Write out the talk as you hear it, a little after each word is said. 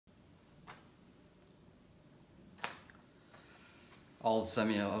أعوذ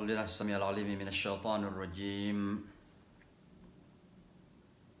بالله السميع العليم من الشيطان الرجيم.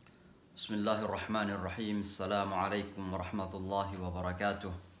 بسم الله الرحمن الرحيم. السلام عليكم ورحمة الله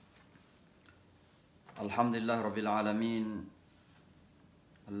وبركاته. الحمد لله رب العالمين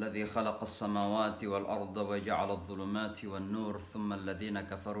الذي خلق السماوات والأرض وجعل الظلمات والنور ثم الذين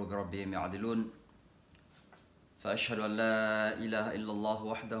كفروا بربهم يعدلون. فأشهد أن لا إله إلا الله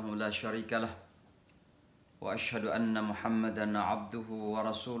وحده لا شريك له وأشهد أن محمدًا عبده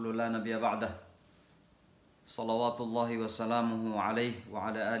ورسوله لا نبي بعده صلوات الله وسلامه عليه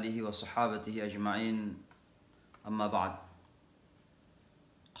وعلى آله وصحابته أجمعين. أما بعد،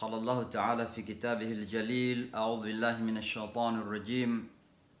 قال الله تعالى في كتابه الجليل: أعوذ بالله من الشيطان الرجيم.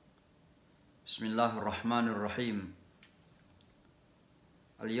 بسم الله الرحمن الرحيم.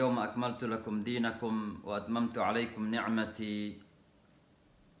 اليوم أكملت لكم دينكم وأتممت عليكم نعمتي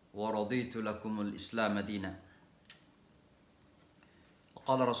ورضيت لكم الإسلام دينا.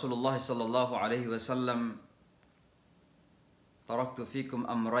 وقال رسول الله صلى الله عليه وسلم: تركت فيكم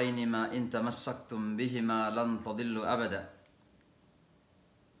أمرين ما إن تمسكتم بهما لن تضلوا أبدا،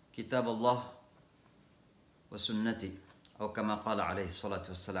 كتاب الله وسنتي، أو كما قال عليه الصلاة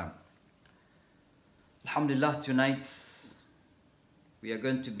والسلام. Alhamdulillah, tonight we are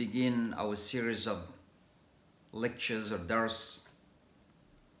going to begin our series of lectures or dars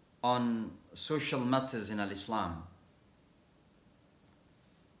on social matters in Islam.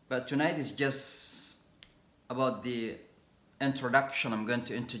 But tonight is just about the introduction. I'm going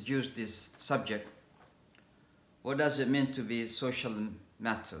to introduce this subject. What does it mean to be social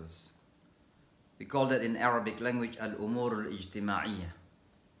matters? We call that in Arabic language al-umur al-ijtima'iyya,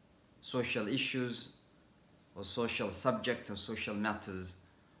 social issues or social subject or social matters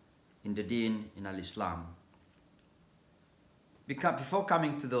in the deen, in Islam. Before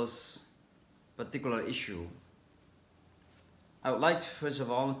coming to those particular issue, I would like first of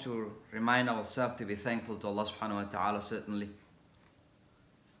all to remind ourselves to be thankful to Allah subhanahu wa ta'ala, certainly,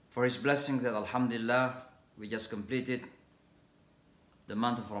 for His blessings that alhamdulillah we just completed the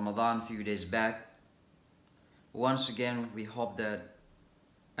month of Ramadan a few days back. Once again we hope that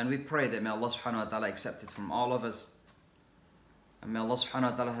and we pray that may Allah subhanahu wa ta'ala accept it from all of us, and may Allah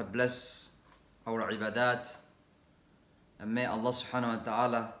subhanahu wa ta'ala have blessed our ibadat, and may Allah subhanahu wa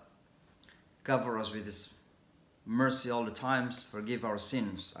ta'ala cover us with His mercy all the times, forgive our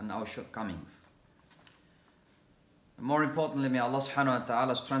sins and our shortcomings. And more importantly, may Allah subhanahu wa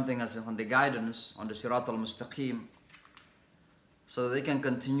ta'ala strengthen us on the guidance, on the Sirat al-Mustaqim, so that we can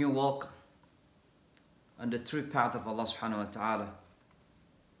continue walk on the true path of Allah subhanahu wa ta'ala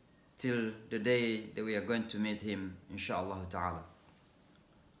till the day that we are going to meet Him, inshaAllah ta'ala.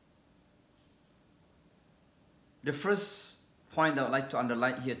 The first point I would like to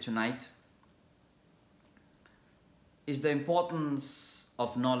underline here tonight is the importance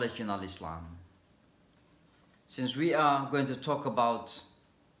of knowledge in Islam. Since we are going to talk about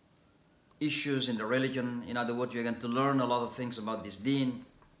issues in the religion, in other words, we are going to learn a lot of things about this deen,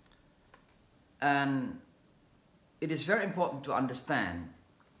 and it is very important to understand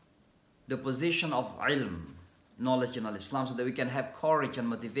the position of ilm, knowledge in Islam, so that we can have courage and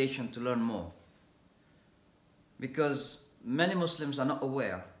motivation to learn more. Because many Muslims are not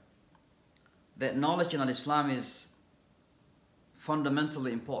aware that knowledge in Islam is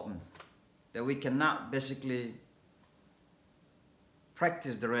fundamentally important, that we cannot basically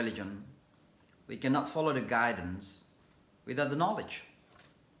practice the religion, we cannot follow the guidance without the knowledge.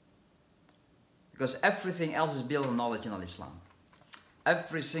 Because everything else is built on knowledge in Islam.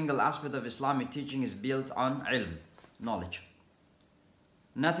 Every single aspect of Islamic teaching is built on ilm, knowledge.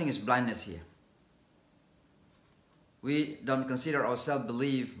 Nothing is blindness here. We don't consider ourselves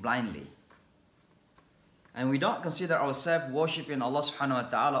believe blindly. And we don't consider ourselves worshipping Allah subhanahu wa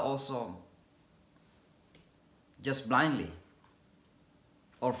ta'ala also just blindly,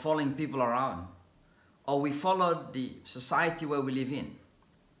 or following people around, or we follow the society where we live in.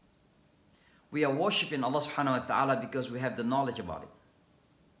 We are worshipping Allah subhanahu wa ta'ala because we have the knowledge about it.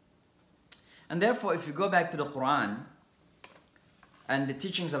 And therefore, if you go back to the Quran and the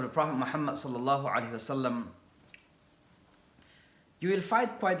teachings of the Prophet Muhammad sallallahu alaihi wasallam, you will find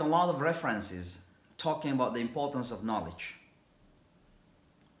quite a lot of references talking about the importance of knowledge.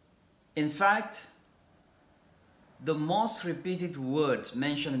 In fact, the most repeated word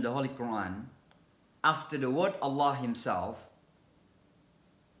mentioned in the Holy Quran after the word Allah Himself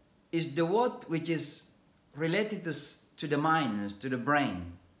is the word which is related to the mind, to the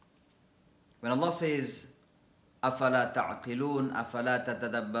brain. When Allah says, أَفَلَا تَعْقِلُونَ أَفَلَا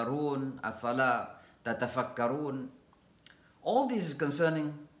تَتَدَبَّرُونَ أَفَلَا تَتَفَكَّرُونَ, all this is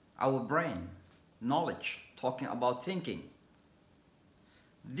concerning our brain, knowledge, talking about thinking.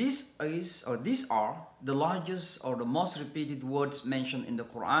 these are the largest or the most repeated words mentioned in the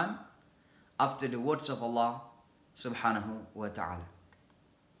Quran after the words of Allah subhanahu wa ta'ala.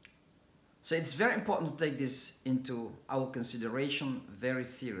 So it's very important to take this into our consideration very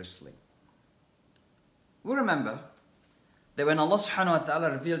seriously. We remember that when Allah subhanahu wa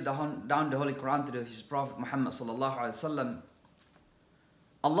ta'ala revealed down the Holy Quran to his Prophet Muhammad sallallahu alaihi wasallam,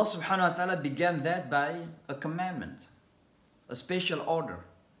 Allah subhanahu wa ta'ala began that by a commandment, a special order.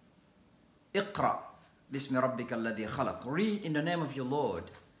 Iqra bismi rabbika alladhi khalaq. Read in the name of your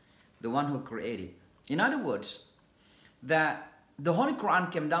Lord, the one who created. In other words, that the Holy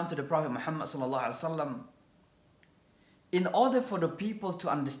Quran came down to the Prophet Muhammad sallallahu alaihi wasallam in order for the people to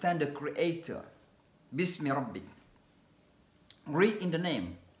understand the Creator. Bismi rabbik. Read in the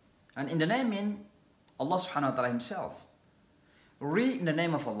name. And in the name means Allah subhanahu wa ta'ala himself. Read in the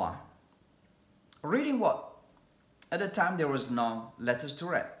name of Allah. Reading what? At the time there was no letters to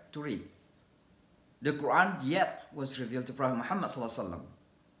read. The Quran yet was revealed to Prophet Muhammad sallallahu alaihi wasallam.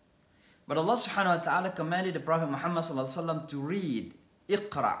 But Allah subhanahu wa ta'ala commanded the Prophet Muhammad sallallahu alaihi wasallam to read.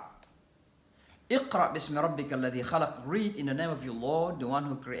 Iqra. Iqra bismi rabbika alladhi khalaq. Read in the name of your Lord, the one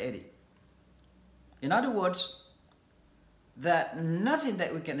who created. In other words, that nothing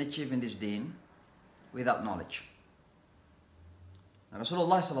that we can achieve in this deen without knowledge.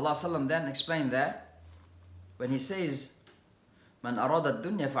 Rasulullah sallallahu alaihi wasallam then explained that when he says, "Man arada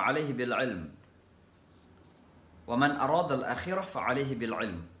ad-dunya fa alayhi bil ilm, wa man arada al-akhirah fa alayhi bil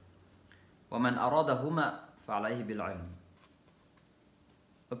ilm, wa man aradahuma fa alayhi bil ilm."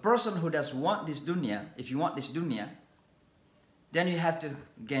 A person who does want this dunya, if you want this dunya, then you have to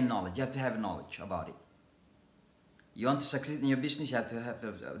gain knowledge. You have to have knowledge about it. You want to succeed in your business, you have to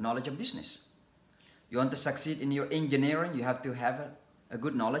have knowledge of business. You want to succeed in your engineering, you have to have a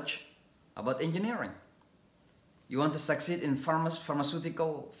good knowledge about engineering. You want to succeed in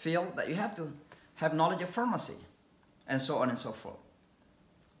pharmaceutical field, that you have to have knowledge of pharmacy, and so on and so forth.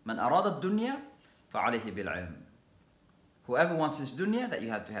 Man arada dunya fa alayhi bil ilm. Whoever wants this dunya, that you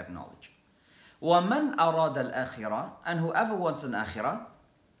have to have knowledge. وَمَنْ أَرَادَ الْآخِرَةِ. And whoever wants an akhirah,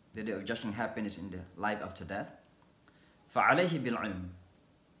 the day of judgment, happiness in the life after death, فَعَلَيْهِ بِالْعِلْمِ.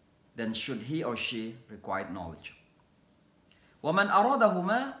 Then should he or she require knowledge. وَمَنْ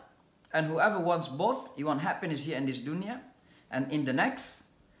أَرَادَهُمَا. And whoever wants both, you want happiness here in this dunya and in the next,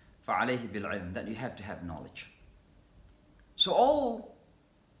 فَعَلَيْهِ بِالْعِلْمِ. That you have to have knowledge. So all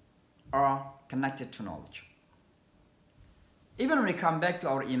are connected to knowledge. Even when we come back to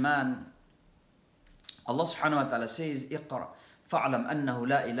our iman, Allah subhanahu wa ta'ala says, "Iqra fa'lam annahu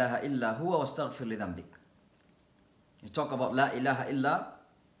la ilaha illa huwa wastaghfir li dhanbik." You talk about la ilaha illa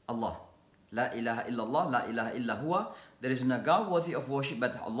Allah. La ilaha illa Allah, la ilaha illa huwa. There is no God worthy of worship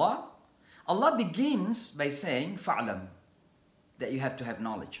but Allah. Allah begins by saying, fa'lam, that you have to have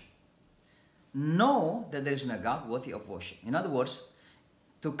knowledge. Know that there is no God worthy of worship. In other words,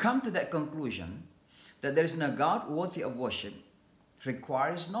 to come to that conclusion that there is no God worthy of worship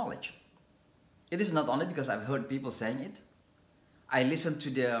requires knowledge. It is not only because I've heard people saying it. I listen to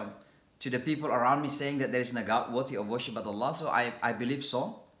the people around me saying that there is no God worthy of worship but Allah, so I believe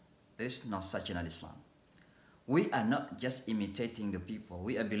so. There is no such in Islam. We are not just imitating the people.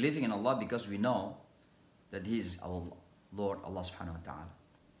 We are believing in Allah because we know that He is our Lord, Allah subhanahu wa ta'ala.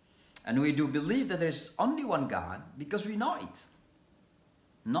 And we do believe that there is only one God because we know it.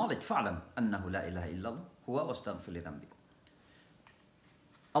 Knowledge, fa'lam annahu la ilaha illallah huwa wastaghfir li dhanbik.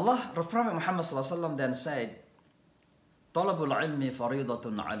 Allah, Prophet Muhammad sallallahu alaihi wasallam then said, "Talabul ilmi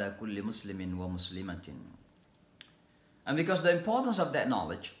faridatun ala kulli muslimin wa muslimatin." And because the importance of that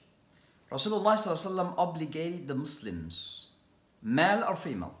knowledge, Rasulullah sallallahu alaihi wasallam obligated the Muslims, male or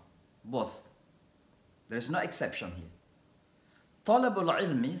female, both. There is no exception here. Talabul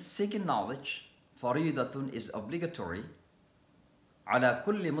ilmi, seeking knowledge, faridatun, is obligatory. Ala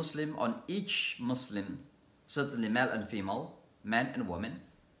kulli muslim, on each Muslim, certainly male and female, man and woman.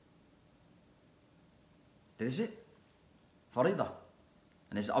 That is it. Farida.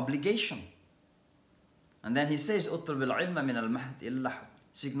 And it's obligation. And then he says, "Utlub al-ilma min al-mahd illa."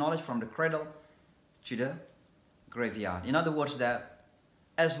 Seek knowledge from the cradle to the graveyard. In other words, that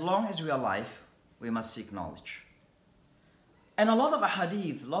as long as we are alive, we must seek knowledge. And a lot of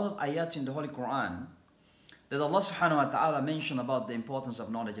ahadith, a lot of ayat in the Holy Quran, that Allah subhanahu wa ta'ala mentioned about the importance of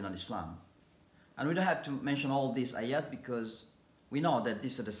knowledge in Islam. And we don't have to mention all these ayat because we know that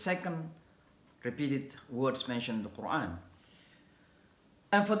these are the second repeated words mentioned in the Quran.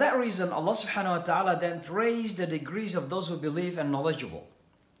 And for that reason, Allah subhanahu wa ta'ala then raised the degrees of those who believe and knowledgeable.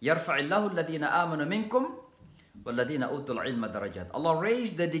 يَرْفَعِ اللَّهُ الَّذِينَ آمَنُوا مِنْكُمْ وَالَّذِينَ أُوتُوا الْعِلْمَ دَرَجَاتٍ. Allah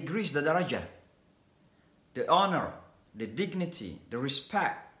raised the degrees, the darajah, the honor the dignity, the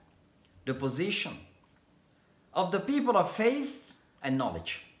respect, the position of the people of faith and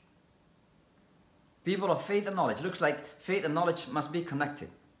knowledge. People of faith and knowledge. Looks like faith and knowledge must be connected.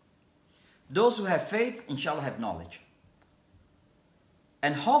 Those who have faith, inshallah, have knowledge.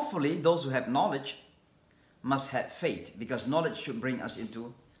 And hopefully, those who have knowledge must have faith, because knowledge should bring us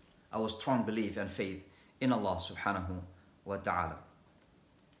into our strong belief and faith in Allah subhanahu wa ta'ala.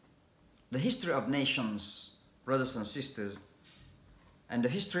 The history of nations, brothers and sisters, and the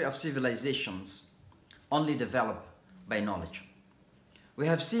history of civilizations only develop by knowledge. We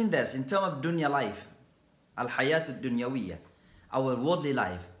have seen this in terms of dunya life, al-hayat al-dunyawiyya, our worldly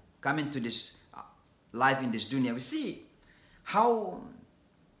life, coming to this life in this dunya. We see how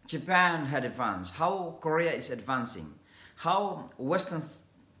Japan had advanced, how Korea is advancing, how Western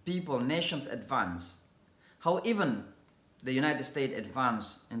people, nations advance, how even the United States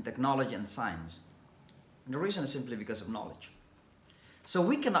advanced in technology and science. And the reason is simply because of knowledge. So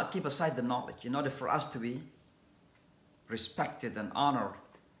we cannot keep aside the knowledge in order for us to be respected and honored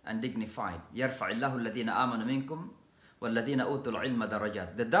and dignified. يَرْفَعِ اللَّهُ الَّذِينَ آمَنُوا مِنْكُمْ وَالَّذِينَ أُوتُوا الْعِلْمَ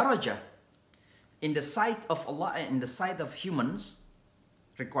دَرَجَاتٍ. The darajah in the sight of Allah and in the sight of humans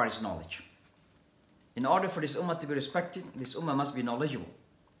requires knowledge. In order for this ummah to be respected, this ummah must be knowledgeable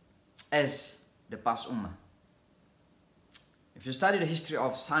as the past ummah. If you study the history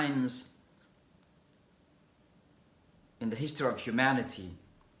of science, in the history of humanity,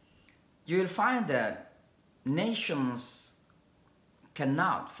 you will find that nations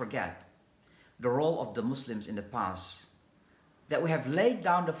cannot forget the role of the Muslims in the past, that we have laid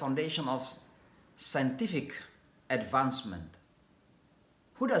down the foundation of scientific advancement.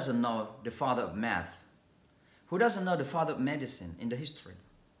 Who doesn't know the father of math? Who doesn't know the father of medicine in the history?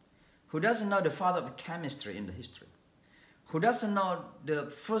 Who doesn't know the father of chemistry in the history? Who doesn't know the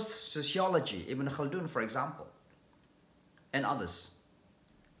first sociology, Ibn Khaldun, for example, and others?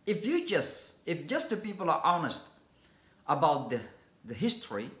 If just the people are honest about the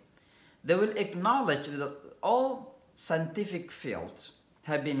history, they will acknowledge that all scientific fields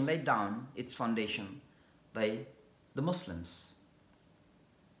have been laid down its foundation by the Muslims.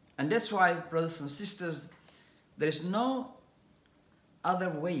 And that's why, brothers and sisters, there is no other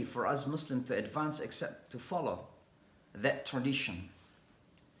way for us Muslims to advance except to follow that tradition.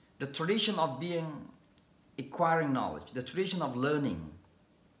 The tradition of acquiring knowledge, the tradition of learning.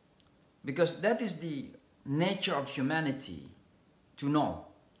 Because that is the nature of humanity, to know.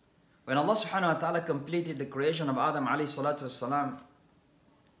 When Allah subhanahu wa ta'ala completed the creation of Adam alayhi salatu wassalam,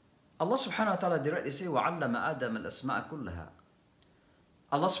 Allah subhanahu wa ta'ala directly said, وَعَلَّمَ آدَمَ الْأَسْمَاءَ كُلَّهَا.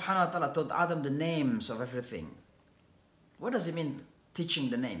 Allah subhanahu wa ta'ala taught Adam the names of everything. What does it mean, teaching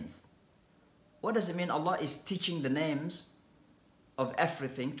the names? What does it mean Allah is teaching the names of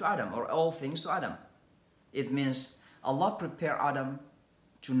everything to Adam, or all things to Adam? It means Allah prepared Adam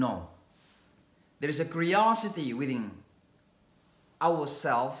to know. There is a curiosity within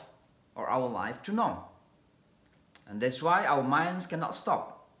ourselves or our life to know. And that's why our minds cannot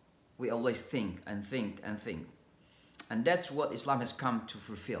stop. We always think and think and think. And that's what Islam has come to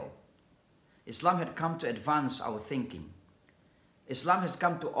fulfill. Islam had come to advance our thinking. Islam has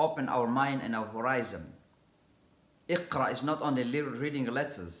come to open our mind and our horizon. Iqra is not only reading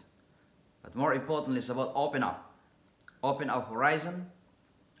letters, but more importantly, it's about open our horizon,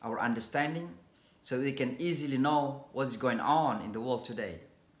 our understanding, so we can easily know what is going on in the world today.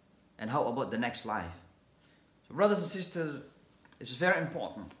 And how about the next life? So brothers and sisters, it's very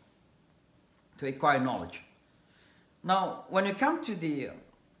important to acquire knowledge. Now, when you come to the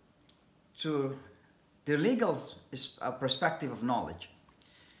legal perspective of knowledge,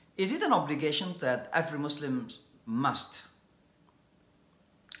 is it an obligation that every Muslim must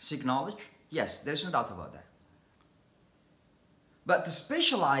seek knowledge? Yes, there's no doubt about that. But to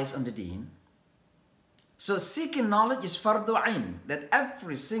specialize on the deen, so seeking knowledge is fardu ain, that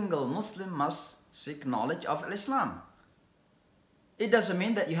every single Muslim must seek knowledge of Islam. It doesn't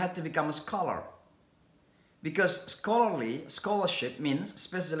mean that you have to become a scholar, because scholarship means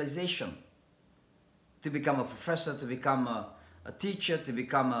specialization. To become a professor, to become a teacher, to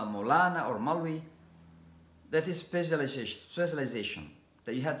become a Maulana or Malwi, that is specialization.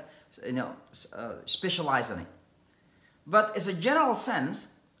 That you have, specialize on it. But as a general sense,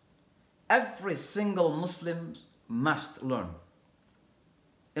 every single Muslim must learn.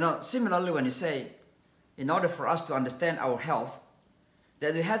 Similarly, when you say, in order for us to understand our health,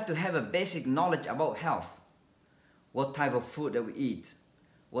 that we have to have a basic knowledge about health. What type of food that we eat,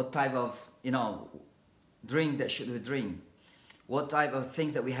 what type of, drink that should we drink, what type of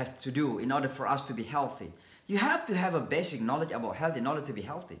things that we have to do in order for us to be healthy. You have to have a basic knowledge about health in order to be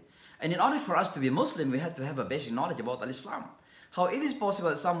healthy. And in order for us to be Muslim, we have to have a basic knowledge about Islam. How it is possible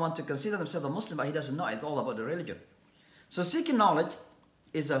that someone to consider themselves a Muslim, but he doesn't know at all about the religion. So seeking knowledge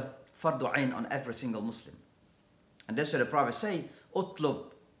is a fardu ain on every single Muslim. And that's why the Prophet say, utlub,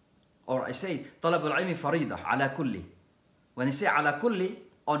 or I say, talabul ilmi farida, ala kulli. When he say ala kulli,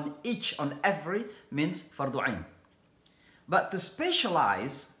 on each, on every, means fardu ain. But to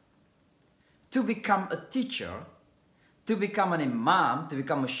specialize, to become a teacher, to become an imam, to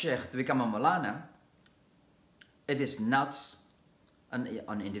become a sheikh, to become a maulana, it is not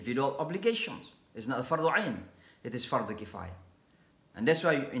an individual obligation. It's not a fardu ain. It is fardu kifaya. And that's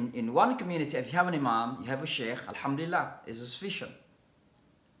why in one community, if you have an imam, you have a sheikh, alhamdulillah, it's sufficient.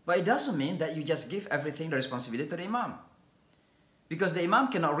 But it doesn't mean that you just give everything the responsibility to the imam. Because the imam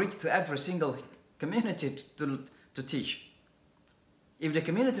cannot reach to every single community to teach. If the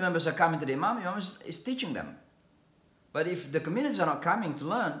community members are coming to the imam, imam is teaching them. But if the communities are not coming to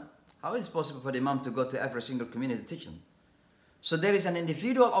learn, how is it possible for the imam to go to every single community teaching? So there is an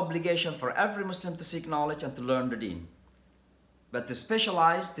individual obligation for every Muslim to seek knowledge and to learn the deen. But to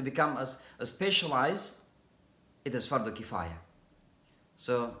specialize, to become a specialized, it is fardu kifaya.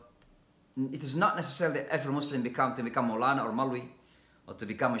 So it is not necessarily that every Muslim to become Maulana or Malwi, or to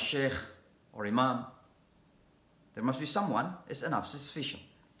become a sheikh or imam. There must be someone, it's enough, it's sufficient.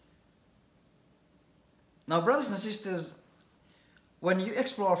 Now, brothers and sisters, when you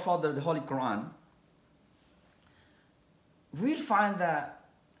explore further the Holy Quran, we'll find that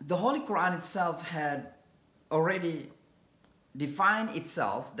the Holy Quran itself had already defined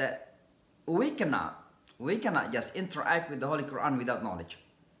itself that we cannot just interact with the Holy Quran without knowledge.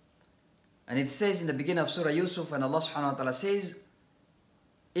 And it says in the beginning of Surah Yusuf, and Allah subhanahu wa ta'ala says,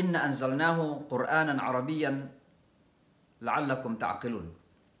 إِنَّا أَنزَلْنَاهُ قُرْآنًا عَرَبِيًّا لَعَلَّكُمْ تَعْقِلُونَ.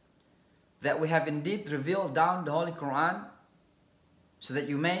 That we have indeed revealed down the Holy Quran so that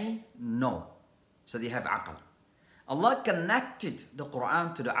you may know, so that you have aql. Allah connected the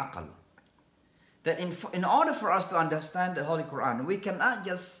Quran to the aql. That in order for us to understand the Holy Quran, we cannot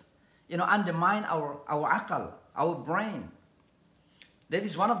just undermine our aql, our brain. That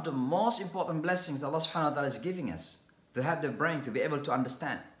is one of the most important blessings that Allah subhanahu wa ta'ala is giving us, to have the brain to be able to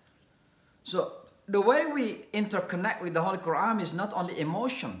understand. So the way we interconnect with the Holy Quran is not only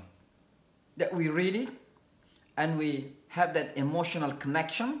emotion, that we read it and we have that emotional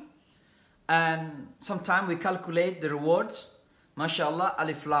connection, and sometimes we calculate the rewards. MashaAllah,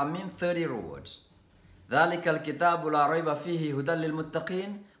 Alif Lam Mim, 30 rewards. ذَلِكَ الْكِتَابُ لَا رَيْبَ فِيهِ هُدًى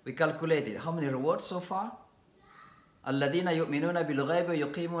لِلْمُتَّقِينَ. We calculated how many rewards so far? الَّذِينَ يُؤْمِنُونَ بِالْغَيْبِ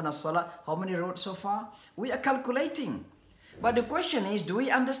وَيُقِيمُونَ الصَّلَاةَ. How many rewards so far? We are calculating. But the question is, do we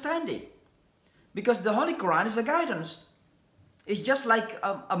understand it? Because the Holy Quran is a guidance. It's just like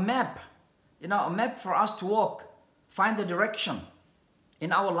a map. A map for us to walk, find the direction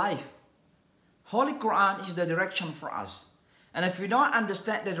in our life. Holy Quran is the direction for us. And if we don't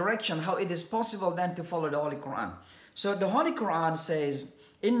understand the direction, how it is possible then to follow the Holy Quran? So the Holy Quran says,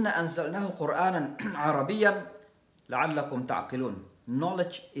 إِنَّا أَنزَلْنَاهُ قُرْآنًا عَرَبِيًّا لَعَلَّكُمْ تَعْقِلُونَ.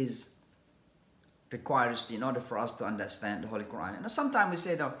 Knowledge is required in order for us to understand the Holy Quran. And sometimes we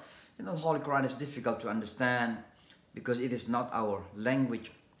say that the Holy Quran is difficult to understand because it is not our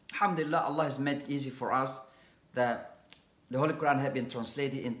language. Alhamdulillah, Allah has made easy for us that the Holy Quran has been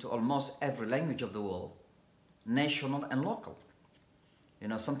translated into almost every language of the world, national and local.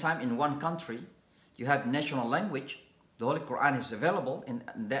 Sometimes in one country, you have national language, the Holy Quran is available in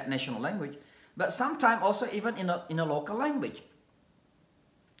that national language, but sometimes also even in a local language.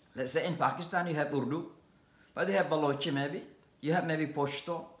 Let's say in Pakistan you have Urdu, but they have Balochi maybe, you have maybe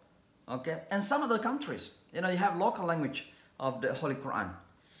Pashto, okay? And some other countries, you have local language of the Holy Quran.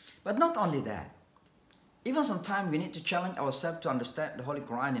 But not only that, even sometimes we need to challenge ourselves to understand the Holy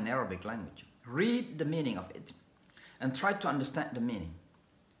Quran in Arabic language. Read the meaning of it and try to understand the meaning.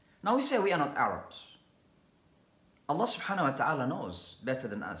 Now we say we are not Arabs. Allah subhanahu wa ta'ala knows better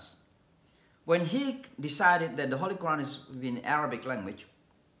than us. When He decided that the Holy Quran is in Arabic language,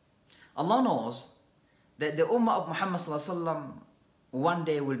 Allah knows that the Ummah of Muhammad sallallahu alaihi wasallam one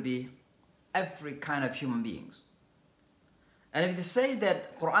day will be every kind of human beings. And if it says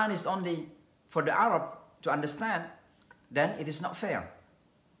that Quran is only for the Arab to understand, then it is not fair.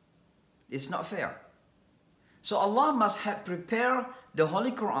 It's not fair. So Allah must have prepared the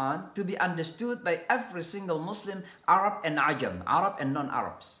Holy Quran to be understood by every single Muslim, Arab and Ajam, Arab and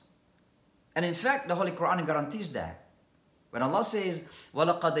non-Arabs. And in fact, the Holy Quran guarantees that. When Allah says,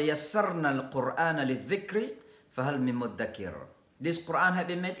 وَلَقَدْ يَسَّرْنَا الْقُرْآنَ لِلذِّكْرِ فَهَلْ مِن مُدَّكِرٍ. This Quran has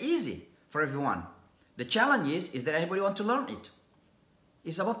been made easy for everyone. The challenge is that anybody want to learn it?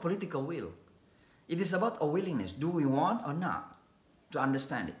 It's about political will. It is about a willingness. Do we want or not to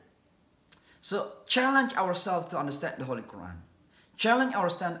understand it? So challenge ourselves to understand the Holy Quran. Challenge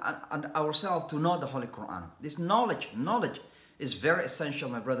ourselves to know the Holy Quran. This knowledge is very essential,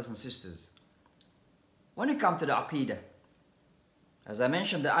 my brothers and sisters. When you come to the Aqidah, as I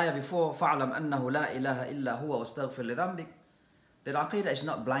mentioned the ayah before, فَعْلَمْ أَنَّهُ لَا إِلَهَ إِلَّا هُوَ وَاسْتَغْفِرْ لِذَنْبِكَ. The Aqidah is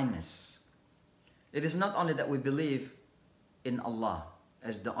not blindness. It is not only that we believe in Allah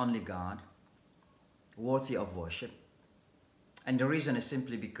as the only God, worthy of worship. And the reason is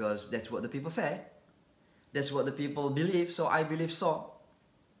simply because that's what the people say. That's what the people believe, so I believe so.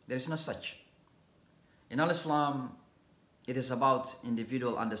 There is no such. In Al-Islam, it is about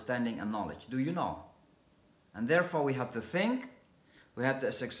individual understanding and knowledge. Do you know? And therefore we have to think, we have to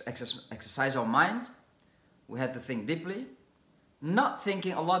exercise our mind, we have to think deeply. Not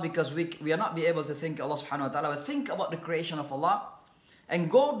thinking Allah because we are not be able to think Allah subhanahu wa ta'ala, but think about the creation of Allah and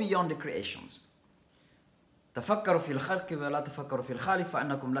go beyond the creations. تفكروا في الخلق ولا تفكروا في الخالق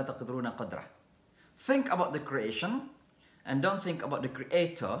فأنكم لا تقدرون قدره. Think about the creation and don't think about the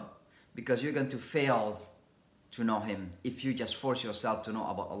creator, because you're going to fail to know him if you just force yourself to know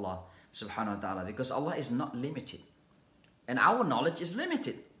about Allah subhanahu wa ta'ala, because Allah is not limited and our knowledge is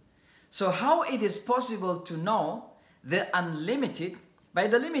limited. So how it is possible to know the unlimited by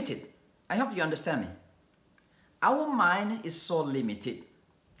the limited? I hope you understand me. Our mind is so limited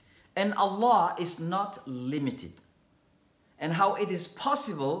and Allah is not limited. And how it is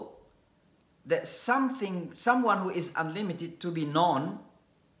possible that someone who is unlimited to be known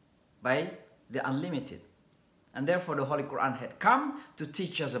by the unlimited. And therefore the Holy Quran had come to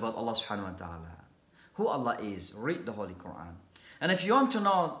teach us about Allah subhanahu wa ta'ala, who Allah is. Read the Holy Quran. And if you want to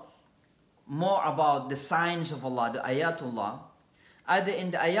know more about the signs of Allah, the ayatullah, either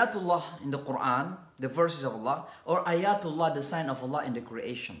in the ayatullah in the Quran, the verses of Allah, or ayatullah, the sign of Allah in the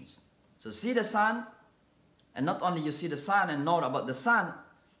creations. So see the sun, and not only you see the sun and know about the sun,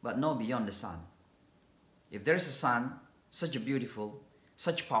 but know beyond the sun. If there is a sun, such a beautiful,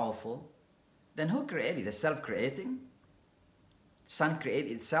 such powerful, then who created it? Self-creating? Sun create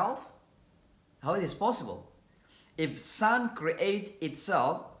itself? How it is possible? If sun create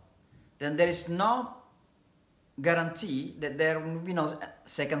itself, then there is no guarantee that there will be no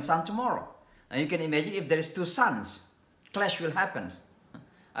second sun tomorrow. And you can imagine if there is two suns, clash will happen.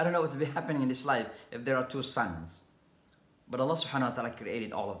 I don't know what will be happening in this life if there are two suns. But Allah subhanahu wa ta'ala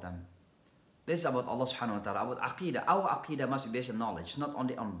created all of them. This is about Allah subhanahu wa ta'ala, about aqidah. Our aqidah must be based on knowledge, not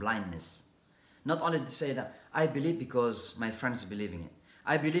only on blindness. Not only to say that I believe because my friends believe in it.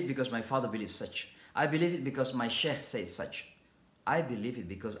 I believe because my father believes such. I believe it because my sheikh says such. I believe it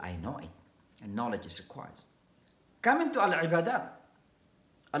because I know it. And knowledge is required. Coming to al-ibadat,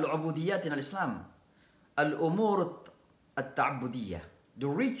 al-ubudiyat in al-Islam, al-umur al-ta'budiyah, the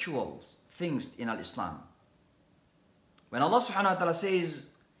rituals, things in al-Islam. When Allah subhanahu wa ta'ala says,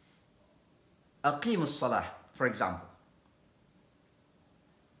 aqimus salah, for example,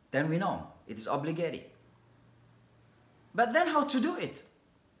 then we know it is obligatory. But then how to do it?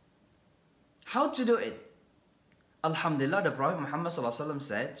 How to do it? Alhamdulillah, the Prophet Muhammad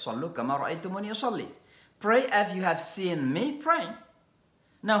said, Sallu kama ra'aytumuni usalli. Pray as you have seen me pray.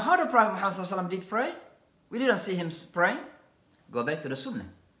 Now, how the Prophet Muhammad did pray? We didn't see him praying. Go back to the Sunnah.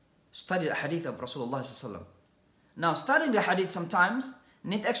 Study the hadith of Rasulullah. Now, studying the hadith sometimes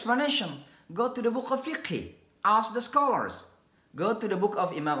need explanation. Go to the book of fiqh. Ask the scholars. Go to the book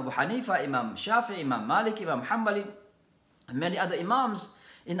of Imam Abu Hanifa, Imam Shafi, Imam Malik, Imam Hanbali, and many other imams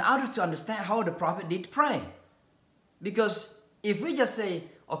in order to understand how the Prophet did pray. Because if we just say,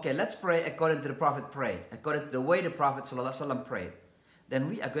 okay, let's pray according to the Prophet prayed, according to the way the Prophet ﷺ prayed, then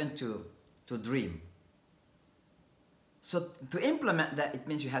we are going to dream. So to implement that, it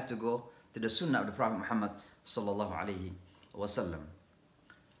means you have to go to the Sunnah of the Prophet Muhammad ﷺ.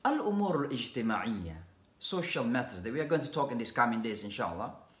 Al-umur al-ijtima'iyya, social matters that we are going to talk in these coming days,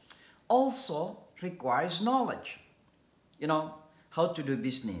 inshallah, also requires knowledge. You know, how to do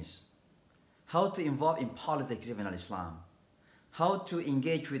business, how to involve in politics even in Islam, how to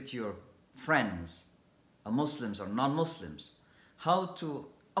engage with your friends, Muslims or non-Muslims, how to,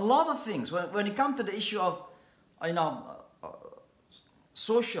 a lot of things. When it comes to the issue of, you know,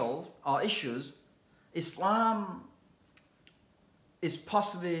 social issues, Islam is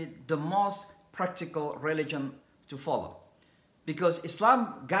possibly the most practical religion to follow, because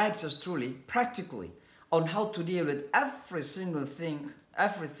Islam guides us truly, practically, on how to deal with every single thing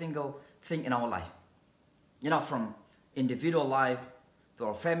in our life. You know, from individual life to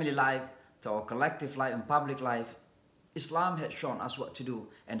our family life to our collective life and public life, Islam has shown us what to do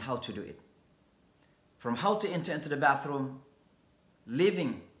and how to do it. From how to enter into the bathroom,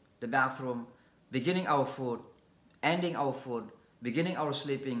 leaving the bathroom, beginning our food, ending our food, beginning our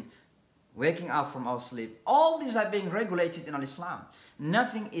sleeping, waking up from our sleep. All these are being regulated in Islam.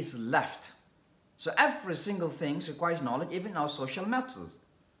 Nothing is left. So every single thing requires knowledge, even our social matters.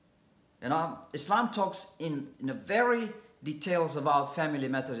 You know, Islam talks in a very details about family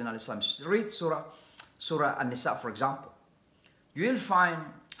matters in Islam. Read Surah An-Nisa, for example. You will find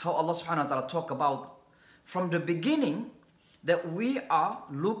how Allah subhanahu wa ta'ala talk about from the beginning that we are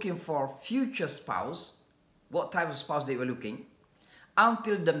looking for future spouse, what type of spouse they were looking,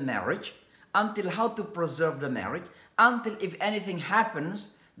 until the marriage, until how to preserve the marriage, until if anything happens,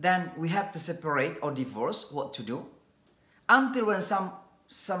 then we have to separate or divorce, what to do, until when some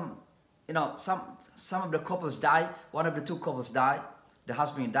of the couples die, one of the two couples die, the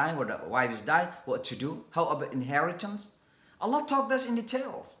husband is dying or the wife is dying, what to do, how about inheritance. Allah taught us in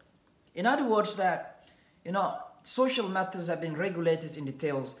details. In other words, that, you know, social matters have been regulated in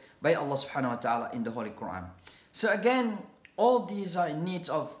details by Allah subhanahu wa ta'ala in the Holy Quran. So again, all these are in need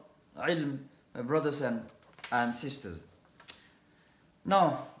of ilm, my brothers and sisters.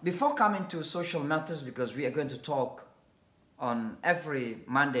 Now, before coming to social matters, because we are going to talk on every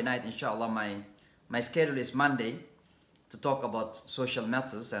Monday night, inshallah, my schedule is Monday to talk about social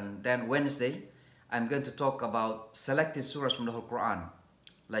matters, and then Wednesday, I'm going to talk about selected surahs from the whole Quran,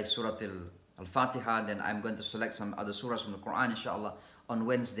 like Surah Al-Fatiha, then I'm going to select some other surahs from the Quran, inshallah, on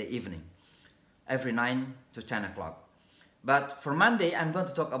Wednesday evening, every 9 to 10 o'clock. But for Monday, I'm going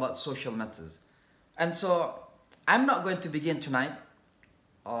to talk about social matters. And so, I'm not going to begin tonight,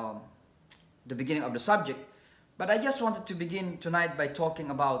 the beginning of the subject, but I just wanted to begin tonight by talking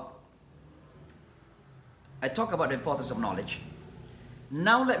about, the importance of knowledge.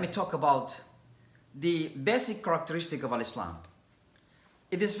 Now let me talk about the basic characteristic of Al-Islam.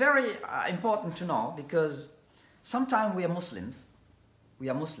 It is very important to know, because sometimes we are Muslims,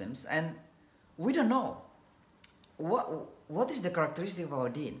 and we don't know what is the characteristic of our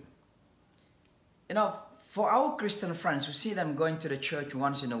deen. You know, for our Christian friends, we see them going to the church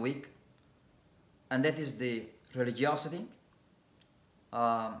once in a week, and that is the religiosity.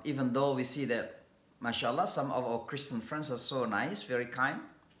 Even though we see that, mashallah, some of our Christian friends are so nice, very kind,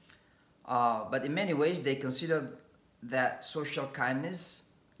 but in many ways they consider that social kindness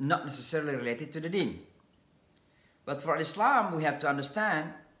not necessarily related to the deen. But for Islam, we have to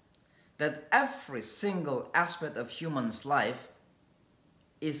understand that every single aspect of human's life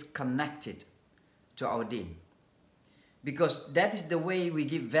is connected to our deen, because that is the way we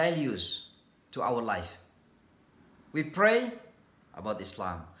give values to our life. We pray about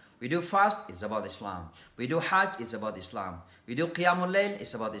Islam. We do fast, it's about Islam. We do Hajj, it's about Islam. We do Qiyamul Layl,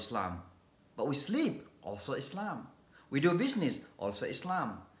 it's about Islam. But we sleep, also Islam. We do business, also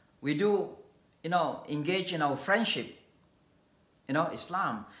Islam. We do, engage in our friendship,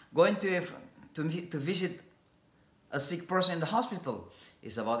 Islam. Going to visit a sick person in the hospital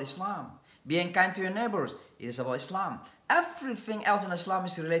is about Islam. Being kind to your neighbors is about Islam. Everything else in Islam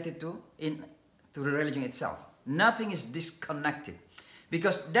is related to the religion itself. Nothing is disconnected,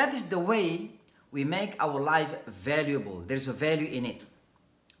 because that is the way we make our life valuable. There is a value in it.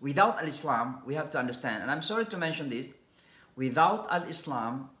 Without Al-Islam, we have to understand, and I'm sorry to mention this, without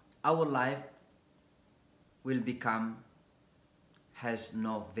Al-Islam, our life has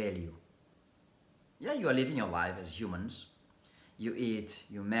no value. Yeah, you are living your life as humans. You eat,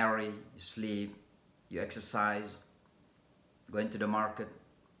 you marry, you sleep, you exercise, going to the market,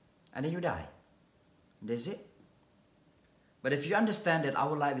 and then you die. That's it. But if you understand that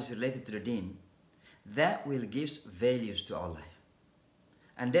our life is related to the deen, that will give values to our life.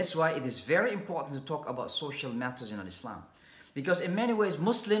 And that's why it is very important to talk about social matters in Islam. Because in many ways,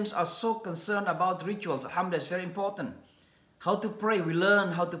 Muslims are so concerned about rituals. Alhamdulillah, it's very important. How to pray, we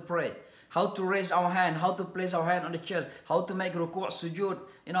learn how to pray. How to raise our hand, how to place our hand on the chest, how to make ruku', sujood,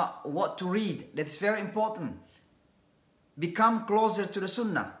 what to read. That's very important. Become closer to the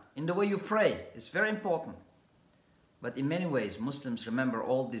sunnah in the way you pray. It's very important. But in many ways, Muslims remember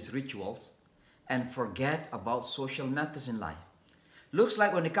all these rituals and forget about social matters in life. Looks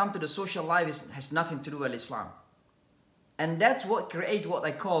like when they come to the social life, it has nothing to do with Islam. And that's what creates what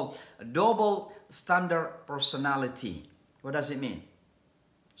I call a double standard personality. What does it mean?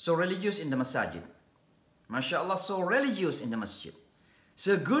 So religious in the masajid. MashaAllah, so religious in the masjid.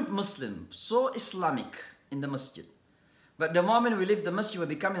 So good Muslim, so Islamic in the masjid. But the moment we leave the masjid, we're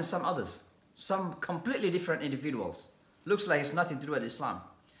becoming some others. Some completely different individuals. Looks like it's nothing to do with Islam.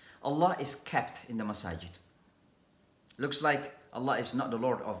 Allah is kept in the masajid. Looks like Allah is not the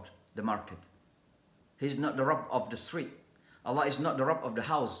Lord of the market. He's not the Rabb of the street. Allah is not the Rabb of the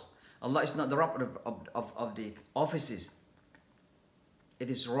house. Allah is not the Rabb of the offices. It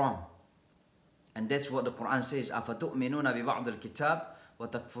is wrong. And that's what the Quran says, أَفَتُؤْمِنُونَ بِبَعْضِ الْكِتَابِ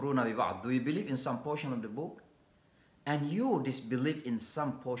وَتَكْفُرُونَ بِبَعْضِ. Do you believe in some portion of the book? And you disbelieve in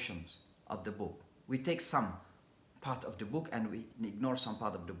some portions of the book. We take some part of the book and we ignore some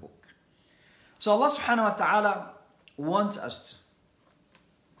part of the book. So Allah subhanahu wa ta'ala wants us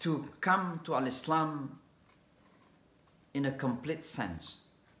to come to Al-Islam in a complete sense.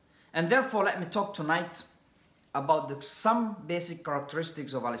 And therefore, let me talk tonight about some basic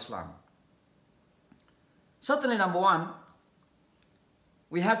characteristics of Al-Islam. Certainly, number one,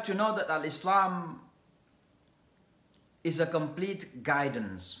 we have to know that Al-Islam is a complete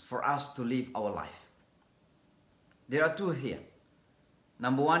guidance for us to live our life. There are two here.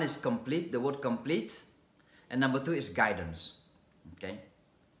 Number one is complete, the word complete, and number two is guidance. Okay?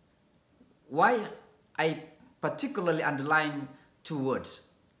 Why I particularly underline two words?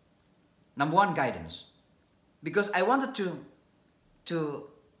 Number one, guidance. Because I wanted to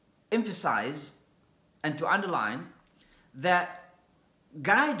emphasize and to underline that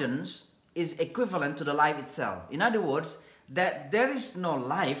guidance is equivalent to the life itself. In other words, that there is no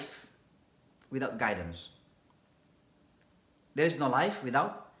life without guidance. There is no life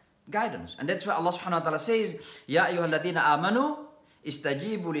without guidance. And that's why Allah subhanahu wa ta'ala says, Ya ayyuhalladhina amanu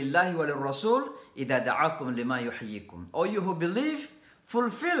istajibu lillahi wa lirrasul idha da'akum lima yuhyikum. O you who believe,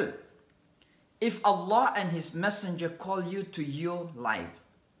 fulfill if Allah and His Messenger call you to your life,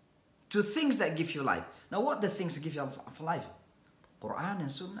 to things that give you life. Now what the things that give you life? Quran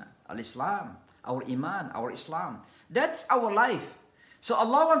and Sunnah, Al-Islam, our Iman, our Islam. That's our life. So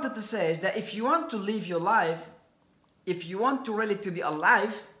Allah wanted to say is that if you want to live your life, if you want to really to be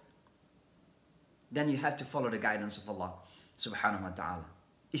alive, then you have to follow the guidance of Allah subhanahu wa ta'ala.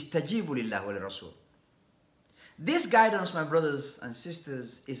 Istajibu lillahi wa lirrasul. This guidance, my brothers and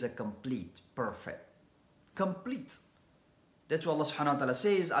sisters, is a complete, perfect, complete. That's what Allah subhanahu wa ta'ala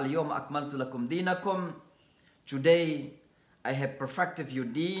says, Al-yawma akmaltu lakum dinakum. Today, I have perfected your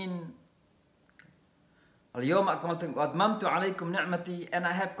deen. Al-yawma akmaltu wa atmamtu alaykum ni'mati. And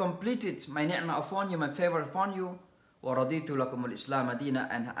I have completed my ni'mah upon you, my favor upon you. Wa raditu lakum al-islam adina.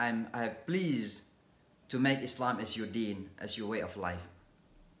 And I am pleased to make Islam as your deen, as your way of life.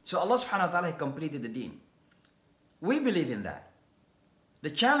 So Allah subhanahu wa ta'ala has completed the deen. We believe in that.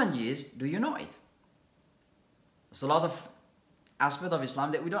 The challenge is, do you know it? There's a lot of aspects of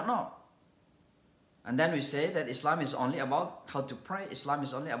Islam that we don't know. And then we say that Islam is only about how to pray. Islam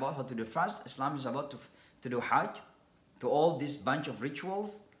is only about how to do fast. Islam is about to do Hajj, to all this bunch of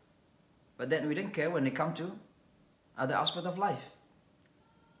rituals. But then we don't care when they come to other aspects of life.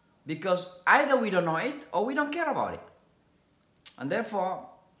 Because either we don't know it or we don't care about it. And therefore,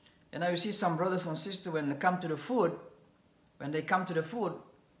 you see some brothers and sisters when they come to the food,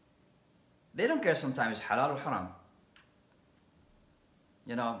 they don't care sometimes halal or haram.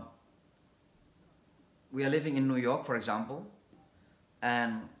 We are living in New York, for example,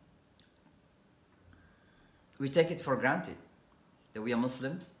 and we take it for granted that we are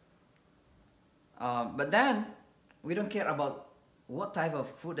Muslims. But then we don't care about what type of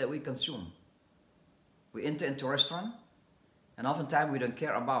food that we consume. We enter into a restaurant, and oftentimes we don't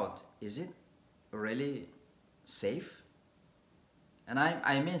care about, is it really safe? And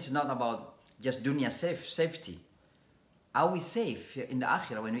I mean it's not about just dunya safety. Are we safe here in the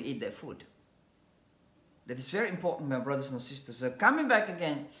akhirah when we eat that food? That is very important, my brothers and sisters. So coming back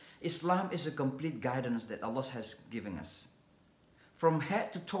again, Islam is a complete guidance that Allah has given us. From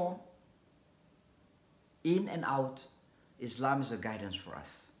head to toe, in and out, Islam is a guidance for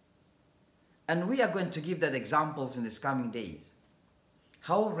us. And we are going to give that examples in these coming days.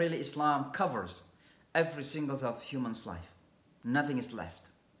 How really Islam covers every single of human's life. Nothing is left.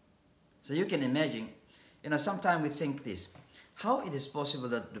 So you can imagine, sometimes we think this. How it is possible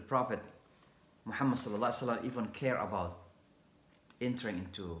that the Prophet Muhammad sallallahu alaihi wasallam even care about entering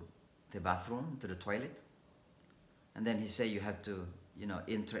into the bathroom, to the toilet? And then he say you have to,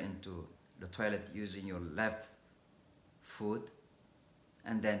 enter into the toilet using your left foot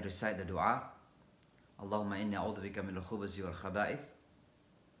and then recite the dua. Allahumma inni a'udhu bika min al-khubuthi wal khaba'ith.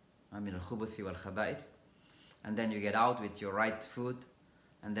 Min al-khubuthi wal khaba'ith. And then you get out with your right foot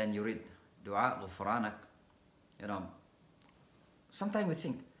and then you read dua, ghufranak. Sometimes we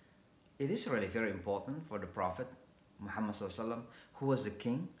think, it is really very important for the Prophet Muhammad sallallahu alaihi wasallam, who was the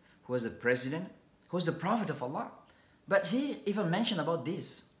king, who was the president, who was the Prophet of Allah. But he even mentioned about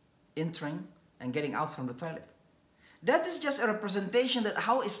this, entering and getting out from the toilet. That is just a representation that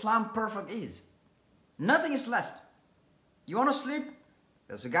how Islam perfect is. Nothing is left. You want to sleep?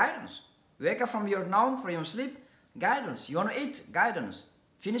 There's a guidance. Wake up from your naum, from your sleep, guidance. You want to eat? Guidance.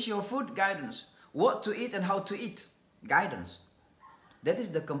 Finish your food? Guidance. What to eat and how to eat? Guidance. That is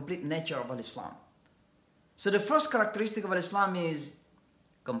the complete nature of Al-Islam. So the first characteristic of Al-Islam is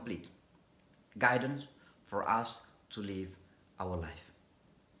complete guidance for us to live our life.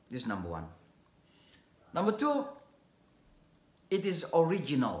 This is number one. Number two, it is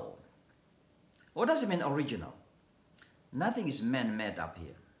original. What does it mean, original? Nothing is man-made up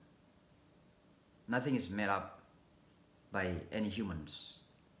here. Nothing is made up by any humans.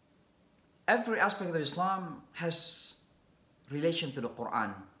 Every aspect of Islam has relation to the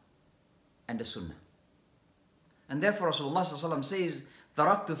Quran and the Sunnah. And therefore Rasulullah ﷺ says,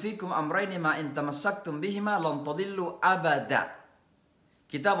 تَرَكْتُ فِيكُمْ أَمْرَيْنِ مَا إِن تَمَسَّكْتُمْ بِهِمَا لَن تَضِلُّوا أَبَدًا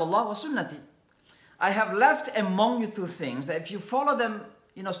Kitab Allah wa Sunnati. I have left among you two things that if you follow them,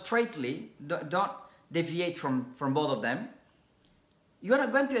 straightly, don't deviate from both of them, you are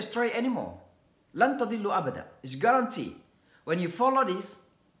not going to astray anymore. لَن تَضِلُّوا أَبَدًا. It's guaranteed. When you follow these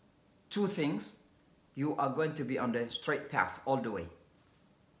two things, you are going to be on the straight path all the way.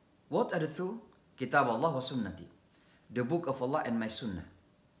 What are the two? Kitab Allah wa Sunnati. The book of Allah and my Sunnah.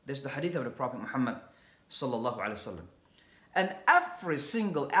 That's the hadith of the Prophet Muhammad sallallahu alaihi wasallam. And every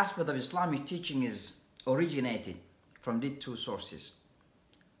single aspect of Islamic teaching is originated from these two sources.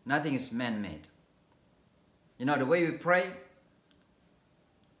 Nothing is man-made. The way we pray,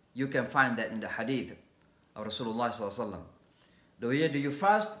 you can find that in the hadith of Rasulullah sallallahu alaihi wasallam. The way do you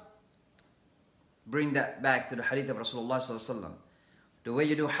fast, bring that back to the hadith of Rasulullah sallallahu alaihi wasallam. The way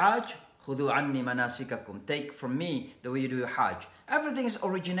you do Hajj, خُذُوا عَنِّي مَنَاسِكَكُمْ. Take from me the way you do your Hajj. Everything is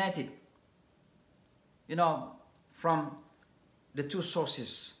originated, from the two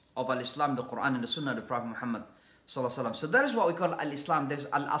sources of Al-Islam, the Quran and the Sunnah of the Prophet Muhammad sallallahu alaihi wasallam. So that is what we call Al-Islam. There is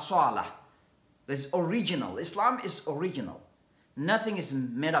Al-Aswalah. There is original. Islam is original. Nothing is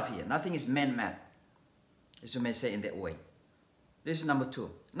made up here. Nothing is man-made, as you may say in that way. This is number two.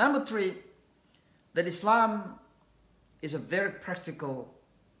 Number three, that Islam is a very practical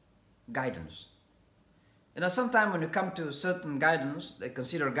guidance. Sometimes when you come to certain guidance, they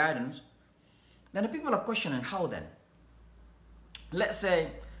consider guidance, then the people are questioning how then. Let's say,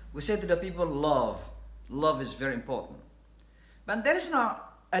 we say to the people, love. Love is very important. But there is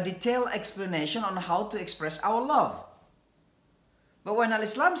not a detailed explanation on how to express our love. But when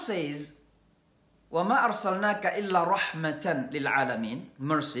Al-Islam says, وَمَا أَرْسَلْنَاكَ إِلَّا رَحْمَةً لِلْعَالَمِينَ,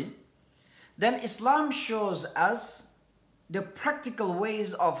 mercy, then Islam shows us the practical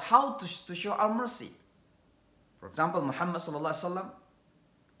ways of how to show our mercy. For example, Muhammad sallallahu alaihi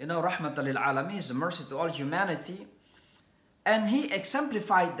wasallam, rahmatan lil alamin, is a mercy to all humanity, and he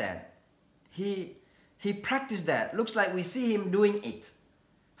exemplified that. He practiced that. Looks like we see him doing it.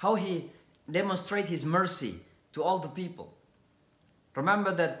 How he demonstrates his mercy to all the people.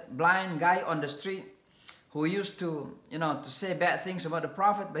 Remember that blind guy on the street who used to, to say bad things about the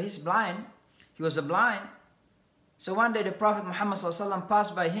Prophet, but he's blind. He was a blind. So one day the Prophet Muhammad ﷺ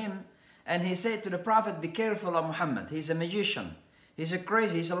passed by him and he said to the Prophet, be careful of Muhammad. He's a magician. He's a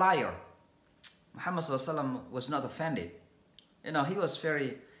crazy, he's a liar. Muhammad ﷺ was not offended.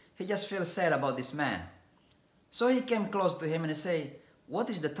 He just felt sad about this man. So he came close to him and he said, what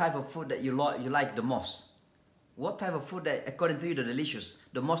is the type of food that you like the most? What type of food that, according to you,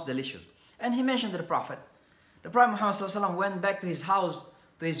 the most delicious? And he mentioned to the Prophet. The Prophet Muhammad ﷺ went back to his house,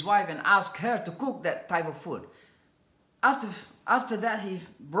 to his wife, and asked her to cook that type of food. After that, he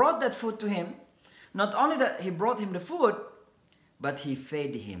brought that food to him. Not only that he brought him the food, but he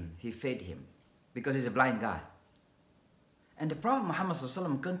fed him. He fed him because he's a blind guy. And the Prophet Muhammad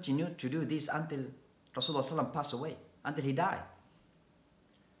ﷺ continued to do this until Rasulullah ﷺ passed away, until he died.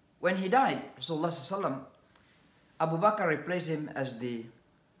 When he died, Rasulullah ﷺ, Abu Bakr replaced him as the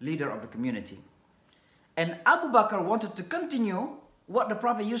leader of the community. And Abu Bakr wanted to continue what the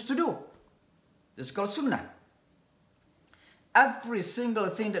Prophet used to do. This is called Sunnah. Every single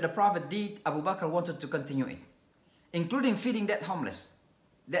thing that the Prophet did, Abu Bakr wanted to continue it, including feeding that homeless,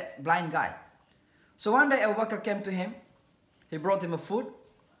 that blind guy. So one day Abu Bakr came to him, he brought him a food,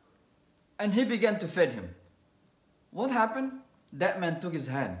 and he began to feed him. What happened? That man took his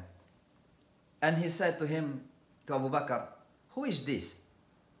hand, and he said to him, to Abu Bakr, who is this?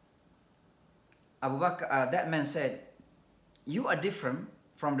 That man said, you are different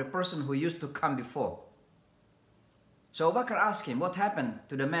from the person who used to come before. So Abu Bakr asked him, what happened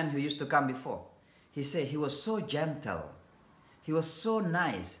to the man who used to come before? He said, he was so gentle. He was so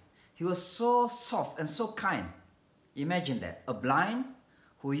nice. He was so soft and so kind. Imagine that. A blind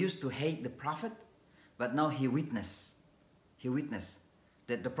who used to hate the Prophet, but now he witnessed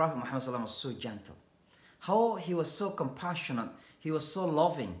that the Prophet Muhammad ﷺ was so gentle. How he was so compassionate. He was so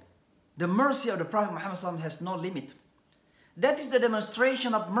loving. The mercy of the Prophet Muhammad ﷺ has no limit. That is the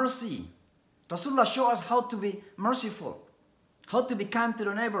demonstration of mercy. Rasulullah showed us how to be merciful, how to be kind to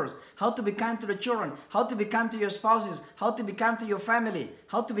the neighbors, how to be kind to the children, how to be kind to your spouses, how to be kind to your family,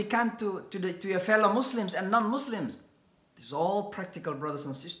 how to be kind to your fellow Muslims and non-Muslims. This is all practical, brothers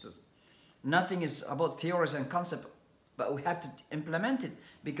and sisters. Nothing is about theories and concepts, but we have to implement it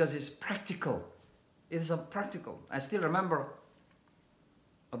because it's practical. It is practical. I still remember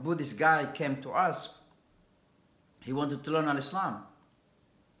a Buddhist guy came to us. He wanted to learn Al-Islam.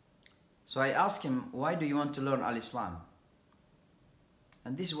 So I asked him, why do you want to learn Al-Islam?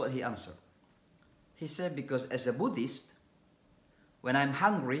 And this is what he answered. He said, because as a Buddhist, when I'm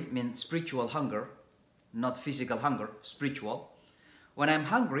hungry, means spiritual hunger, not physical hunger, spiritual. When I'm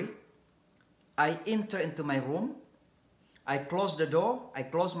hungry, I enter into my room, I close the door, I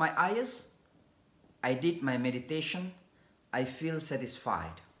close my eyes, I did my meditation, I feel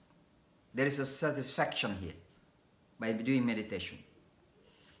satisfied. There is a satisfaction here by doing meditation.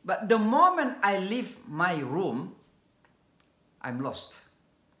 But the moment I leave my room, I'm lost.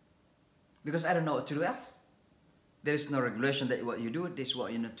 Because I don't know what to do else. There is no regulation that what you do, this is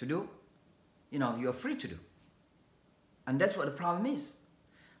what you need to do. You know, you are free to do. And that's what the problem is.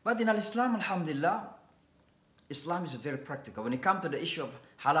 But in Islam, alhamdulillah, Islam is very practical. When it comes to the issue of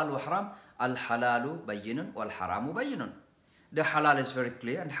halal wa haram, al-halalu bayyinun wal-haramu bayyinun. The halal is very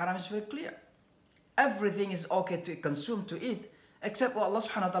clear and haram is very clear. Everything is okay to consume, to eat, except what Allah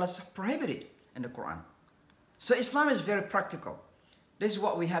subhanahu wa ta'ala has prohibited in the Quran. So Islam is very practical. This is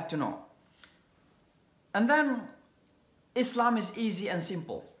what we have to know. And then Islam is easy and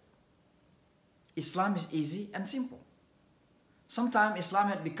simple. Islam is easy and simple. Sometimes Islam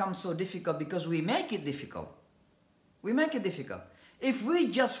had become so difficult because we make it difficult. We make it difficult. If we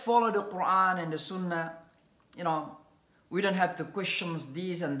just follow the Quran and the Sunnah, you know, we don't have to question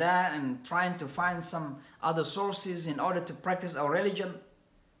this and that and trying to find some other sources in order to practice our religion.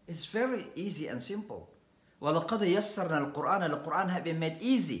 It's very easy and simple. وَلَقَدْ يَسَّرْنَا الْقُرْآنَ The Quran has been made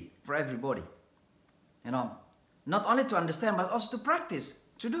easy for everybody. You know, not only to understand, but also to practice,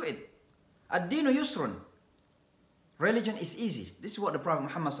 to do it. Ad-dinu yusrun. Religion is easy. This is what the Prophet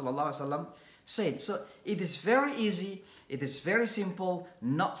Muhammad ﷺ said. So it is very easy, it is very simple,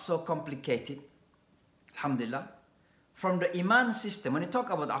 not so complicated. Alhamdulillah. From the Iman system, when you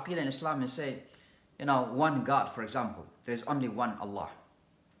talk about Aqidah in Islam, you say, you know, one God, for example. There is only one Allah.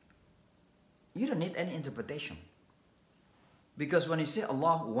 You don't need any interpretation. Because when you say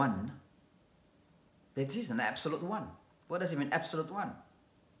Allah one, that is an absolute one. What does it mean, absolute one?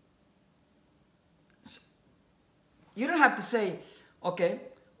 You don't have to say, okay,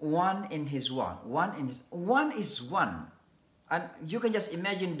 one in his one. One is one. And you can just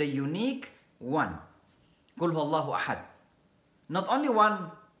imagine the unique one. Qul huwallahu ahad. Not only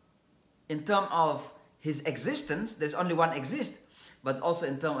one in terms of his existence, there's only one exists, but also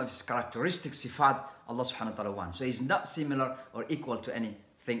in terms of his characteristics, sifat, Allah subhanahu wa ta'ala one. So he's not similar or equal to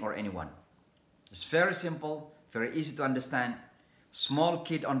anything or anyone. It's very simple, very easy to understand. Small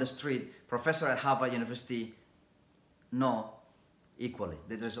kid on the street, professor at Harvard University, know equally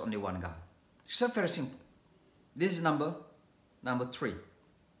that there's only one God. It's so very simple. This is number 3.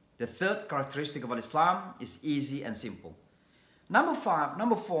 The third characteristic of Islam is easy and simple. Number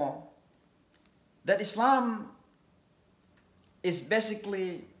 4, that Islam is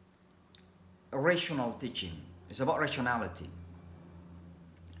basically a rational teaching. It's about rationality.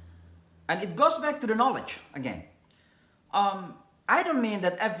 And it goes back to the knowledge again. I don't mean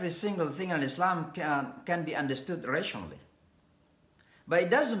that every single thing in Islam can be understood rationally. But it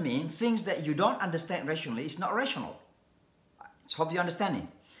doesn't mean things that you don't understand rationally is not rational. I hope you understand it.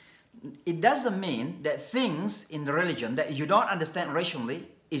 It doesn't mean that things in the religion that you don't understand rationally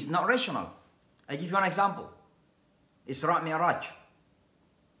is not rational. I give you an example. Isra Mi'raj.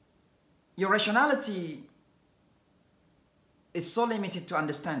 Your rationality is so limited to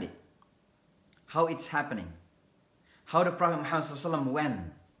understand it. How it's happening. How the Prophet Muhammad ﷺ went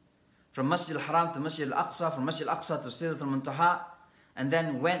from Masjid al-Haram to Masjid al-Aqsa, from Masjid al-Aqsa to Sidrat al-Muntaha, and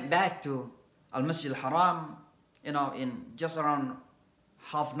then went back to al-Masjid al-Haram, you know, in just around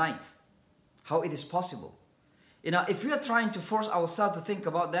half night. How it is possible. You know, if we are trying to force ourselves to think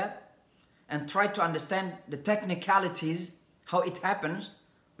about that and try to understand the technicalities, how it happens,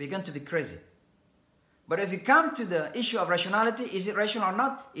 we're going to be crazy. But if you come to the issue of rationality, is it rational or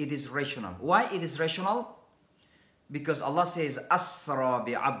not? It is rational. Why it is rational? Because Allah says, Asra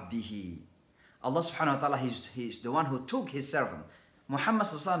bi'abdihi. Allah subhanahu wa ta'ala, he's the one who took his servant. Muhammad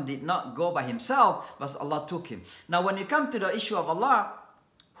ﷺ did not go by himself, but Allah took him. Now when you come to the issue of Allah,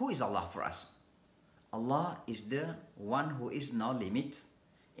 who is Allah for us? Allah is the one who is no limit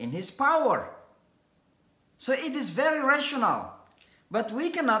in his power. So it is very rational. But we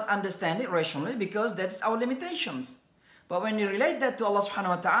cannot understand it rationally because that's our limitations. But when you relate that to Allah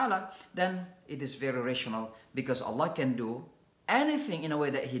subhanahu wa ta'ala, then it is very rational, because Allah can do anything in a way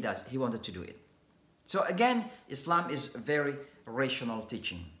that He wanted to do it. So again, Islam is very rational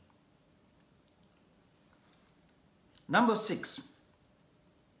teaching. Number 6,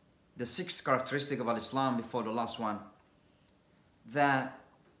 the sixth characteristic of Islam before the last one, that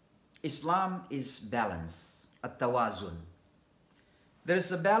Islam is balance, at-tawazun. There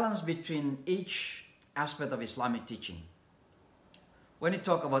is a balance between each aspect of Islamic teaching. When you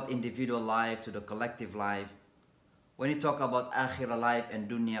talk about individual life to the collective life, when you talk about akhirah life and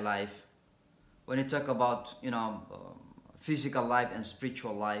dunya life, when you talk about, physical life and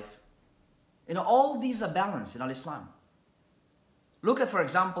spiritual life, all these are balanced in Islam. Look at, for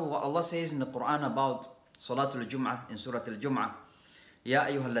example, what Allah says in the Quran about Salatul Jum'ah in Surah Al-Jum'ah. Ya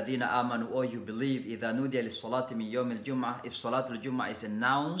ayyuhalladhina amanu, or you believe, idha nudiya lis-salati min yawm al-jum'ah, if Salatul Jum'ah is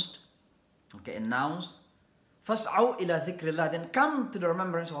announced, fas'aw ila dhikrillah, then come to the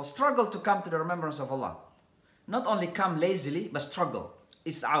remembrance of Allah, struggle to come to the remembrance of Allah. Not only come lazily, but struggle.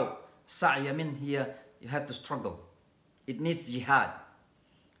 Is'aw, sa'ya min here, you have to struggle. It needs jihad.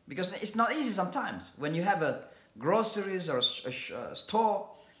 Because it's not easy sometimes. When you have a groceries or a store,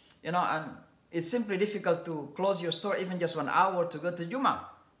 and it's simply difficult to close your store even just 1 hour to go to Jummah.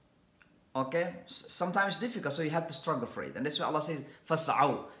 Okay? Sometimes it's difficult, so you have to struggle for it. And that's why Allah says,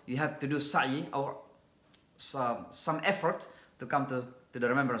 fas'aw. You have to do sa'i, or some effort to come to the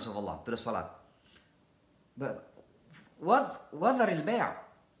remembrance of Allah, to the salat. But وَذَرِ الْبَيْعِ,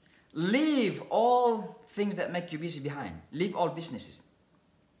 leave all things that make you busy behind. Leave all businesses.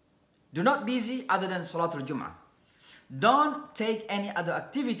 Do not busy other than Salatul Jum'ah. Don't take any other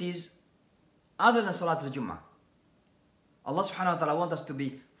activities other than Salatul Jum'ah. Allah subhanahu wa ta'ala wants us to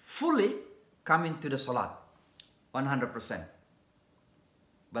be fully coming to the Salat, 100%.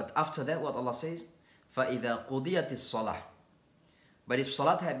 But after that, what Allah says, فَإِذَا قُضِيَتِ الصَّلَةِ, but if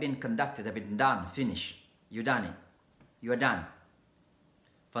Salat had been conducted, had been done, finished, you done it, you are done,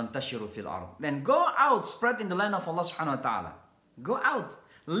 فَانْتَشِرُوا فِي الْأَرْضِ, then go out, spread in the land of Allah subhanahu wa ta'ala. Go out,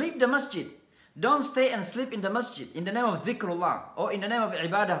 leave the masjid. Don't stay and sleep in the masjid in the name of dhikrullah or in the name of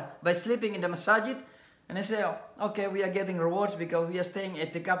ibadah by sleeping in the masajid. And they say, okay, we are getting rewards because we are staying